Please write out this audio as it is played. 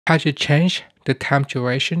how to change the time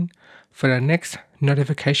duration for the next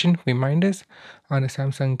notification reminders on the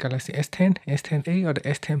Samsung Galaxy S10, S10e or the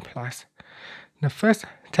S10 Plus. Now first,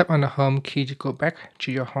 tap on the home key to go back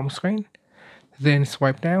to your home screen. Then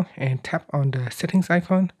swipe down and tap on the settings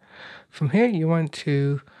icon. From here, you want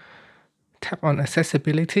to tap on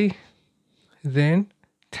accessibility. Then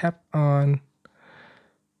tap on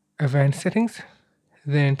advanced settings.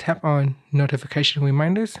 Then tap on notification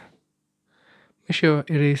reminders. Make sure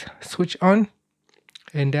it is switched on.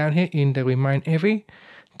 And down here in the remind every,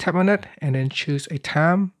 tap on it and then choose a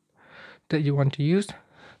time that you want to use.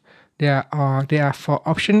 There are 4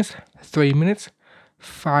 options: 3 minutes,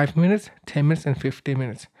 5 minutes, 10 minutes, and 15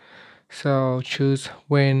 minutes. So choose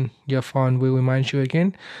when your phone will remind you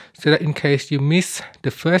again, so that in case you miss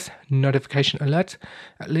the first notification alert,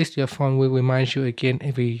 at least your phone will remind you again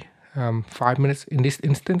every 5 minutes in this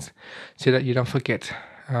instance, so that you don't forget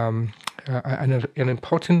an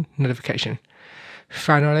important notification.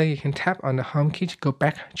 Finally, you can tap on the home key to go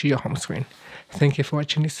back to your home screen. Thank you for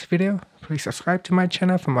watching this video. Please subscribe to my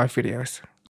channel for more videos.